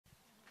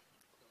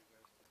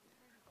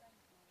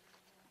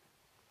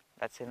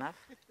That's enough?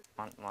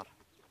 Want more?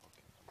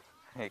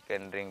 You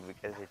can drink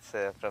because it's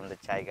from the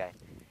chai guy.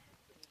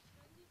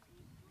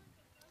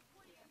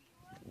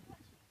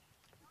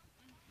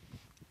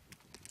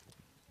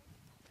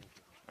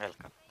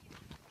 Welcome.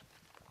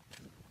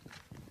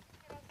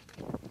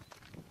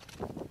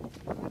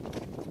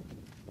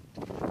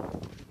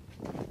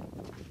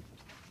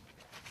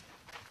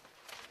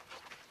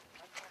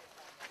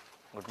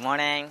 Good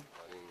morning.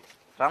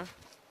 From?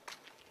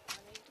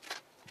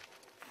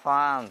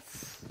 France.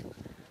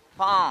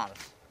 France.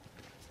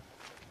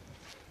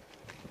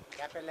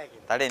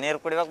 ತಡಿ ನೀರು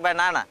ಕುಡಿಬೇಕು ಬೇಡ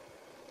ನಾನ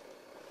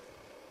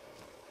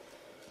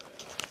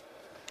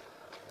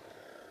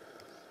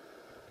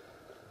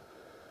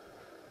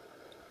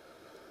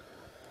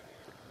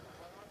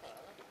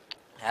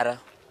ಯಾರು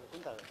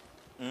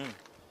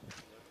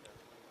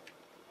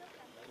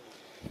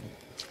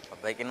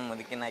ಒಬ್ಬಾಕಿನ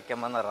ಮುದುಕಿನ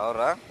ಹಾಕ್ಯಂಬಂದಾರ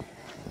ಅವ್ರು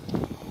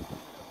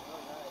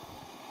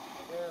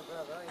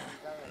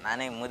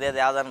ನನಗೆ ಮುದಿಯೋದು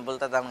ಯಾವ್ದನ್ನ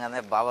ಬೀಳ್ತದ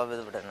ನನ್ಗಂದ್ರೆ ಬಾಬಾ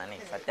ಬಿದ್ದುಬಿಟ್ರೆ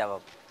ನನಗೆ ಸತ್ಯ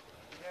ಬಾಬು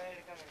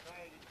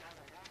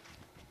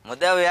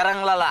ಮುದ್ದೇವು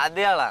ಏರಂಗಿಲ್ಲಲ್ಲ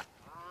ಅದೇ ಹೇಳ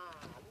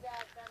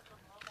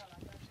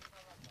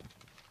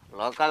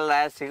ಲೋಕಲ್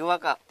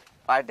ಸಿಗ್ಬೇಕ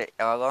ಪಾರ್ಟಿ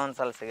ಯಾವಾಗ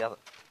ಒಂದ್ಸಲ ಸಿಗೋದು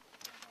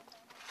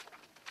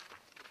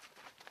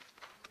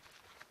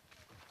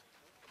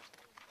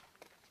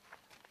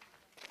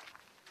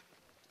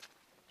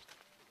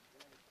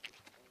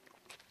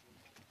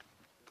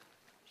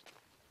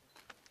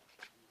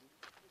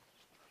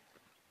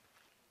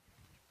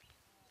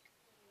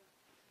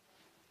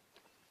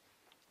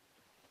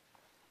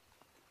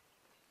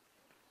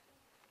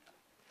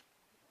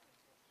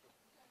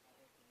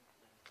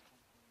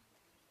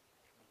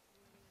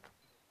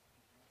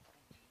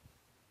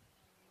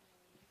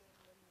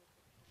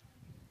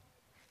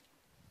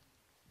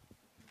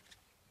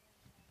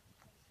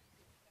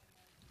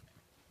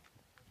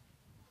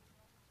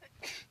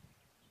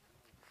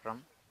From?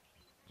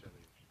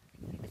 Germany.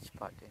 Which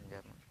part in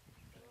Germany?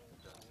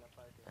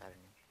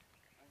 Germany.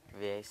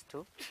 VIs to?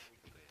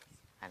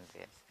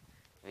 Andreas.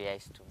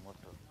 VIs to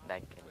Muttu.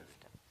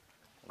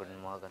 Good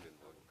morning.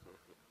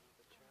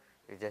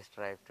 You just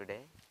arrived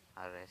today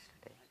or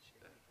yesterday?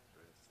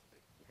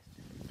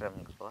 From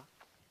Goa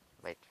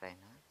by train.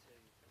 Huh?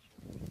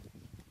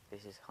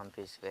 This is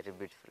Hampi. Is very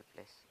beautiful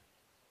place.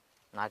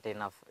 Not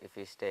enough if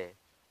you stay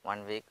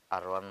 1 week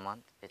or 1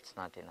 month. It's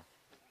not enough.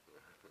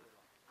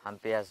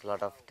 Hampi has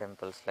lot of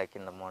temples like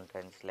in the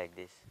mountains like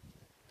this.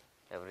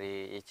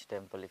 Each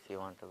temple if you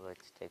want to go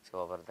it takes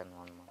over than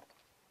 1 month.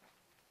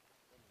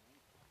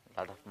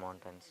 Lot of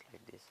mountains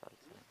like this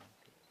also in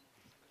Hampi.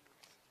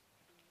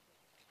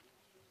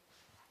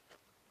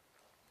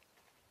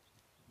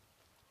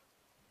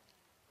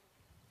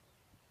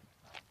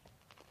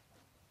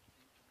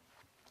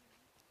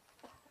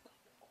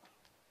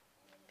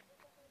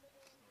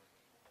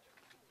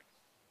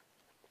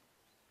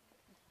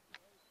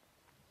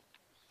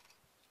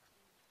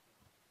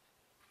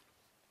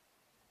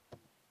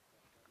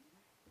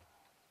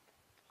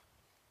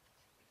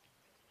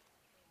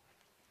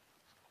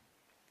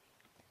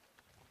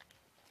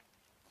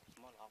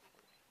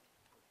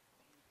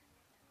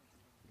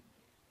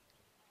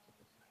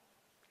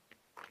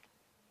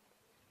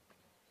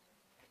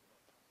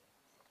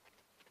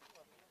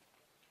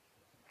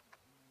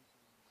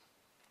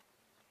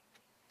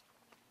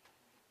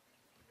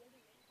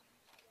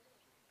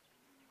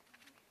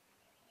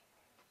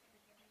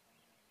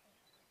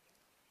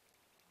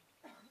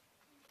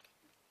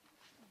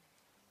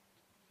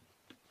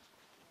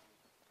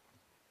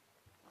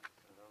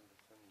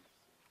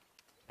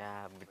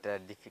 Yeah,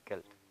 bit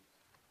difficult.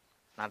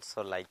 Not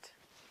so light.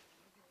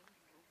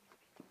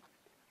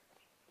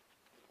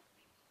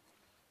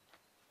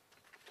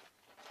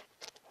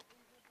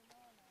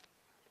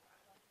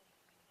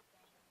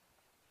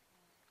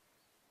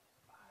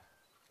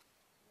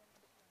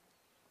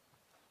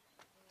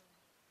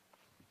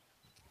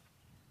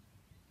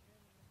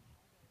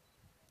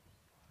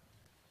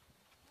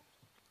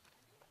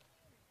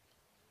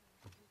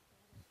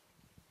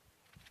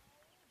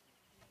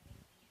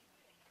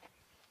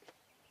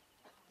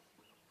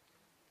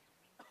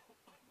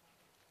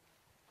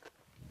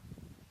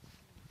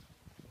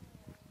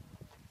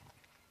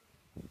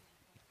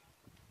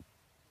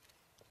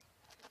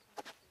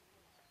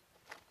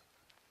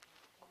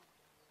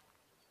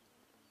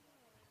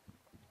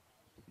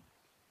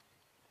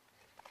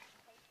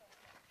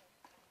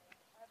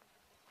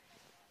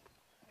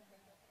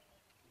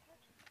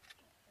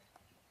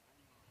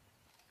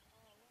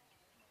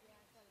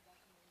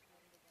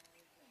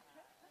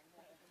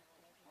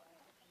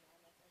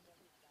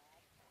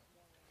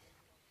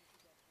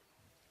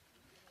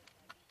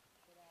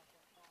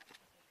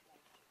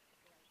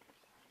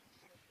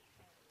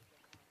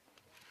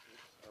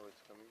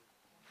 It's coming.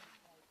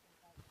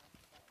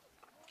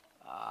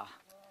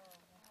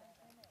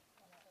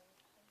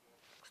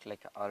 Looks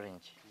like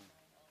orange.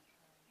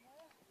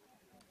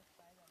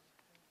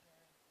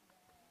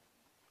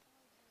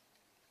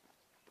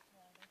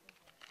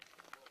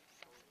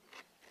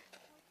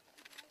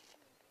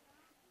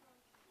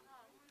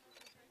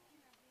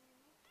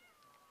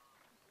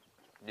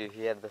 Do you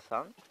hear the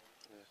sound?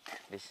 Yes.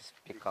 This is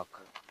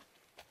peacock.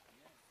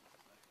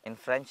 In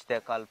French they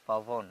call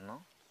pavon,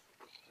 no?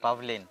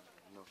 Pavlin.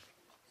 No.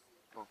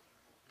 Oh.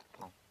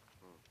 Oh.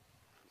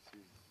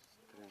 This is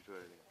strange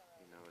word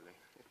in our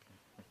language.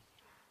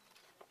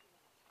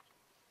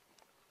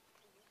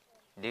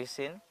 Do you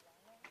sing I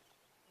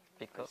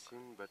peacock?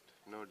 sing but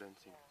no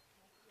dancing.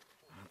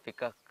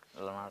 Peacock,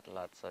 not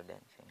lots of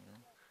dancing. No?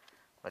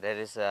 But there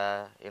is,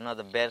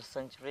 the bear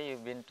sanctuary.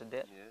 You've been to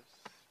there? Yes.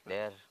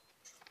 There.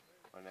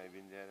 When I've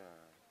been there,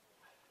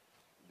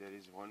 there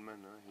is one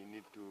man. He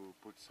need to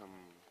put some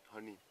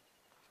honey.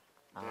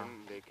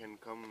 Then they can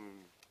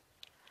come.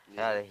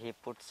 Yeah, he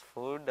puts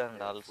food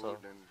and also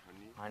food and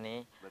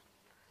honey. But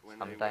when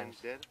Sometimes. I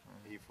went there,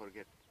 he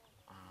forget.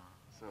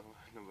 So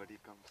nobody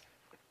comes.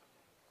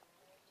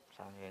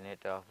 So you need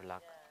to have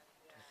luck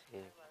to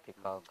see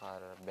peacock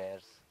or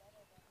bears.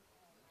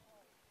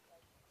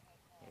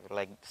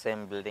 Like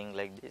same building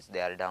like this, they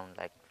are down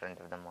like front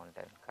of the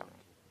mountain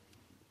coming.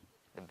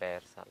 The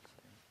bears also.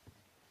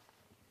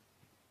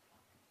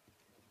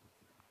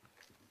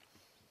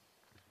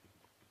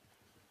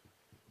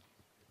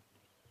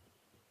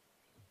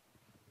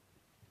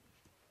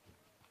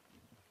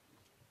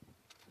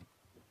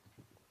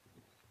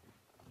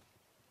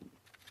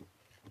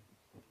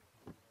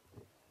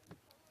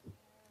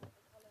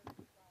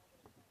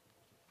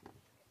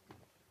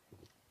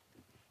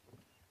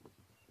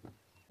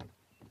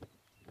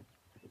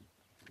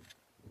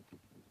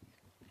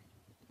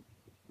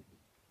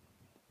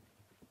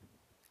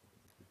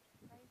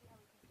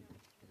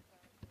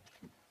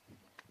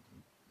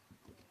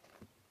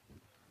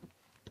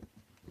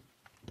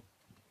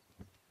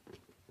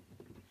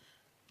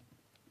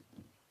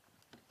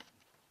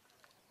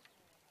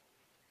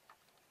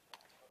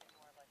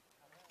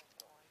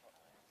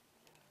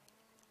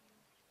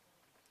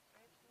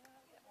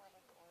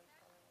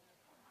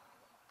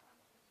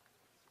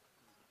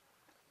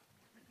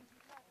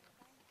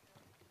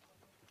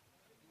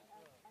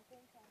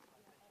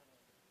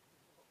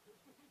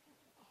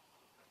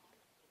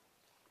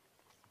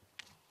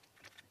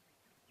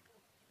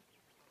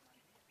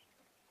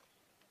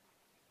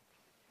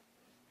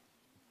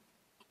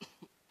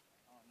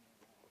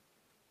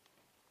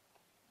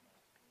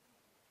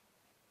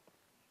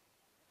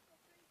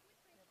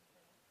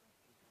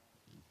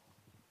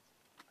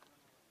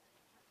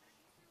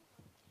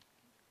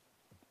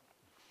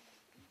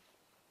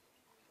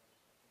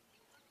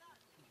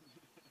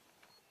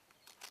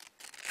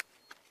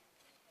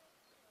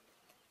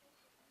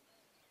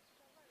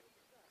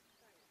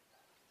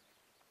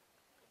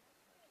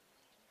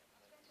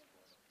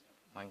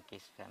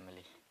 Monkey's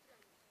family.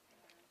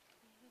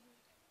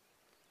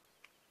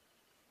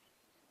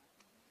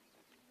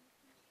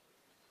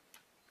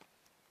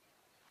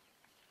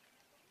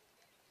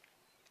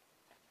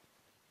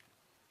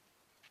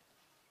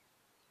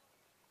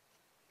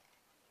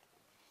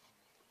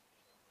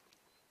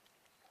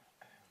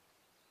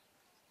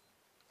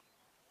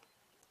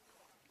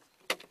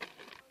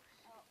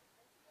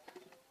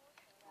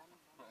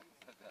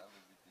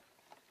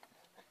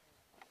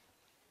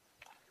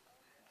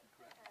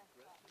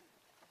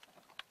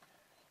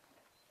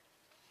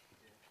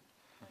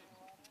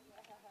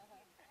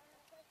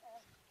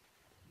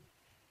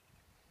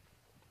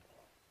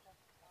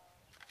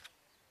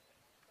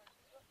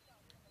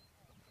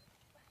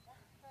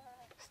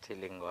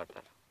 Stealing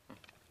water.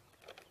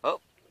 Oh,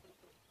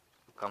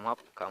 come up,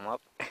 come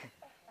up.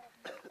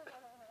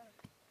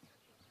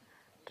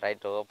 Try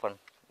to open,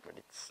 but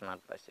it's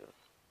not possible.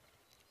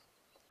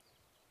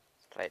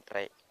 Try.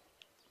 If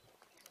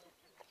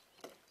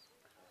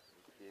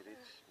he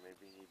reach,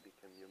 maybe he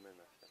become human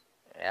after.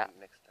 Yeah.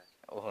 Next time.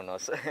 Who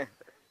knows?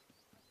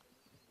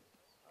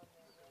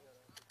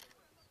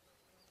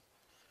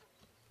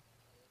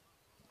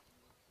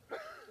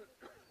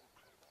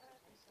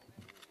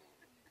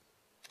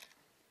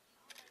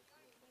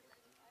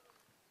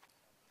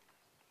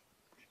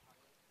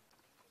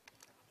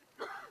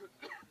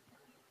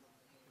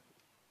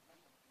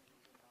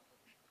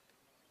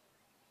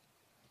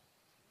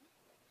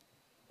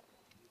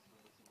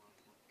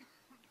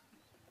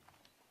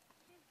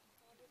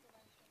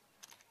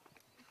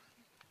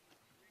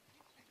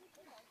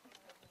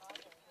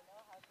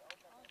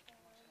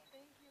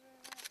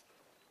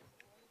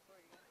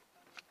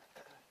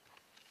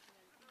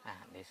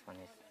 This one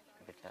is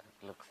better.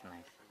 Looks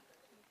nice.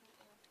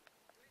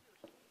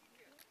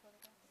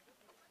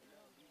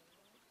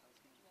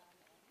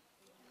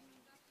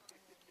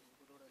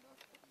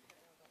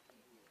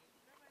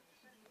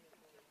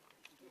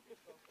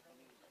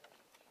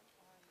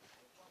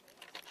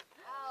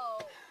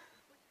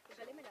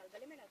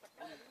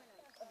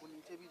 वो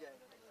नीचे भी जाए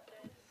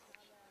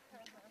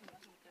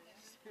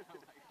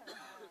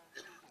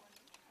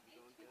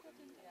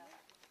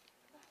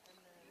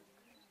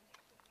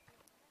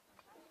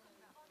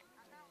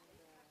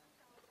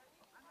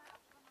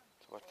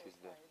What is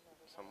there?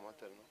 Some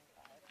water, no?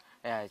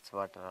 Yeah, it's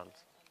water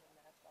also.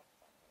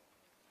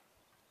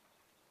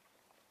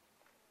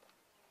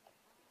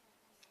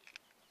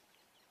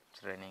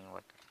 It's raining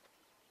water.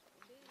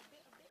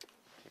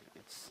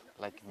 It's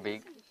like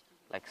big,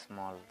 like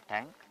small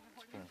tank.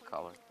 It's been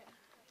covered.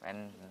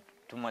 When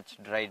too much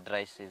dry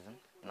season,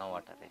 no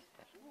water is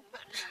there.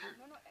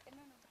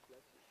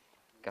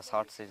 Because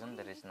hot season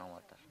there is no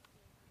water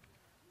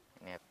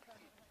in April.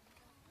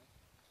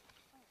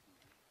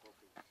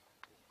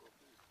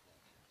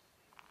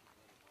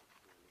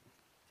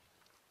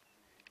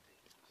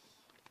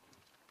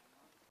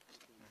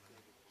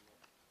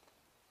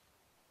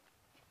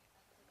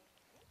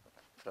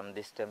 From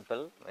this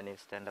temple, when you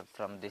stand up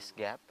from this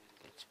gap,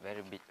 it's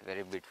very big,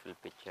 very beautiful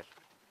picture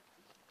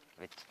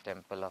with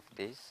temple of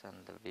this and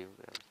the view,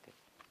 everything.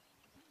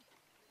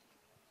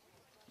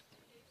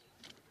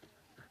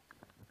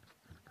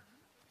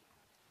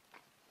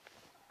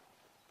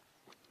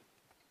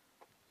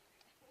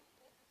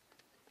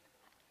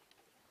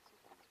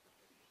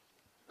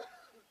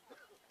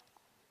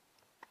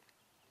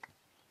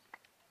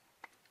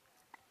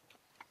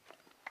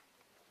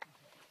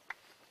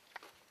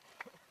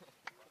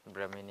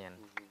 Brahminian.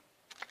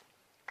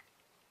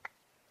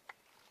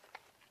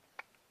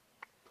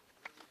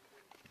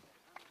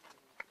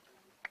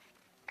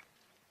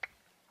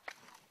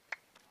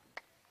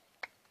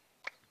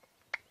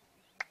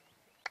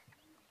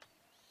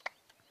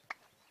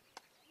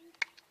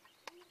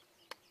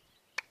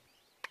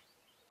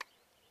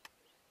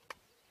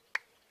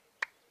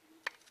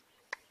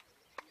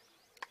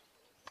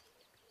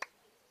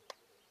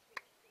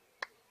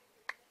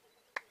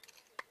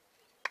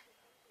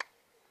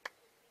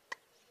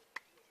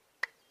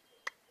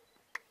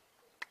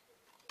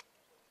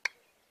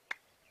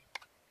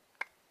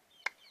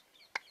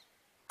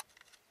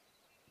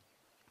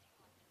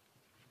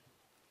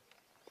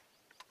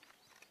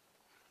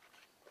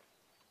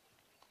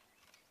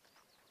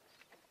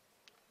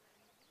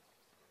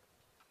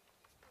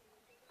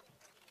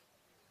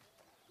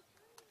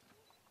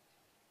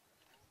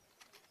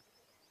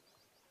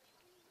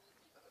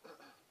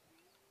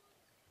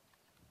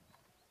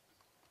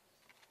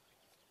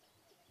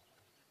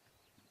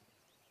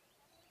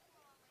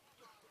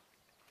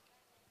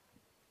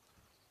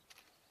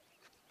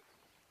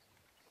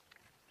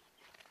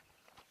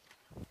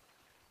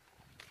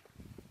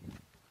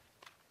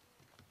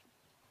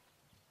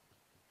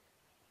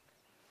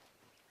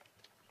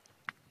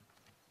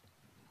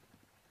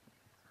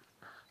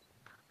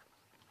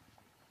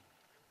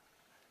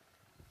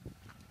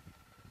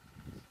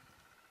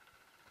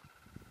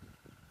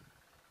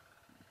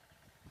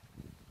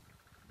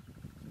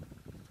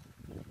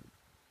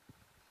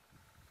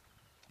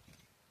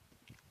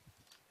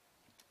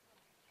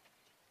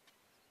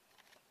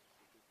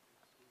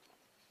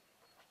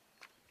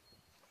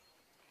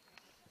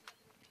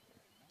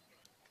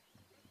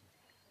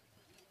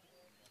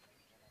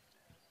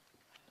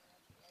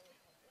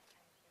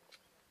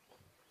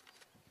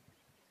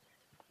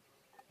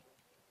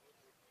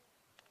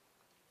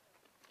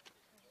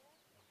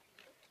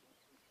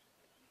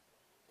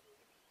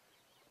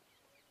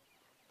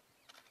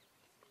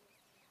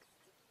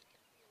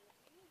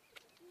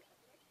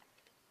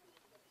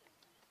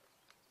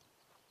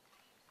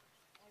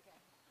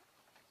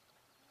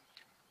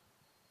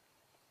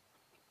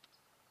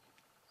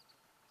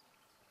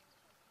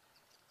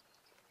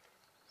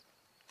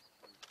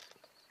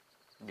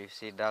 Do you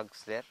see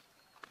dogs there?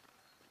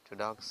 Two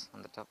dogs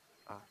on the top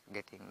are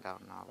getting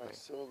down now. I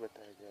saw, but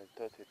I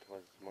thought it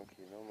was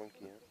monkey. No monkey,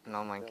 huh?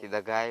 No monkey.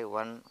 The guy,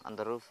 one on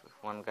the roof,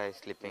 one guy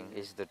sleeping,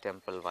 is the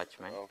temple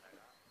watchman.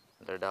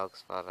 Okay. The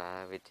dogs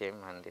are with him,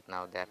 and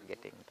now they are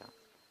getting down.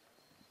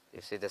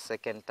 You see the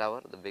second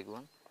tower, the big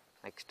one,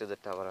 next to the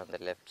tower on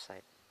the left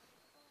side.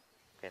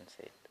 You can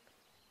see it.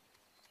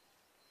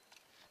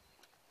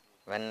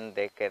 When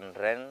they can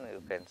run,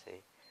 you can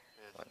see.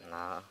 But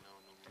now,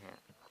 yeah,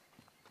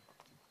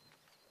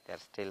 they are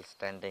still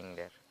standing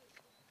there.